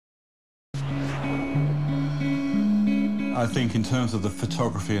I think in terms of the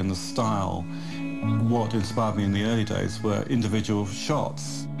photography and the style, what inspired me in the early days were individual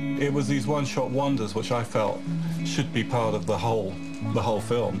shots. It was these one-shot wonders which I felt should be part of the whole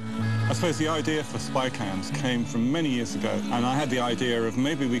film. I suppose the idea for spy cams came from many years ago, and I had the idea of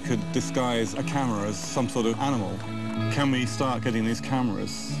maybe we could disguise a camera as some sort of animal. Can we start getting these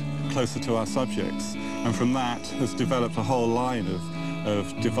cameras closer to our subjects? And from that has developed a whole line of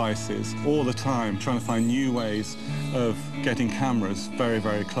devices all the time, trying to find new ways of getting cameras very,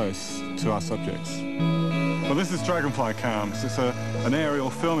 very close to our subjects. Well, this is Dragonfly Cams. It's an aerial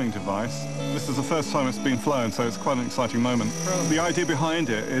filming device. This is the first time it's been flown, so it's quite an exciting moment. The idea behind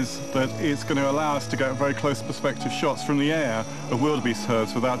it is that it's going to allow us to get very close perspective shots from the air of wildebeest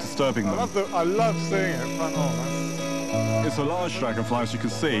herds without disturbing them. I love seeing it front on. It's a large dragonfly, as you can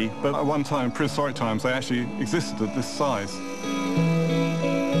see, but at one time, prehistoric times, they actually existed at this size.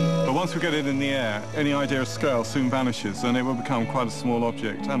 But once we get it in the air, any idea of scale soon vanishes, and it will become quite a small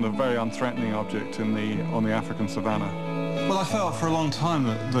object and a very unthreatening object on the African savannah. Well, I felt for a long time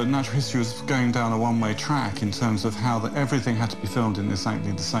that natural history was going down a one-way track in terms of how everything had to be filmed in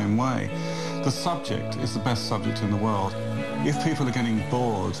exactly the same way. The subject is the best subject in the world. If people are getting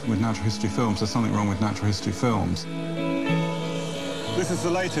bored with natural history films, there's something wrong with natural history films. This is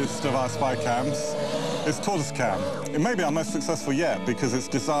the latest of our spy cams. It's Tortoise Cam. It may be our most successful yet because it's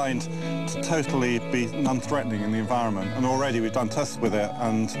designed to totally be non-threatening in the environment. And already we've done tests with it,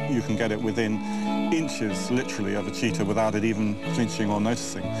 and you can get it within inches, literally, of a cheetah without it even flinching or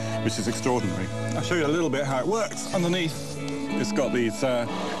noticing, which is extraordinary. I'll show you a little bit how it works. Underneath, it's got these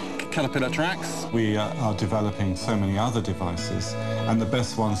caterpillar tracks. We are developing so many other devices, and the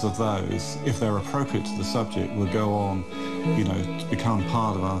best ones of those, if they're appropriate to the subject, will go on, you know, to become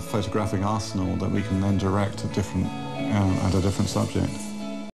part of our photographic arsenal that we can then direct at a different subject.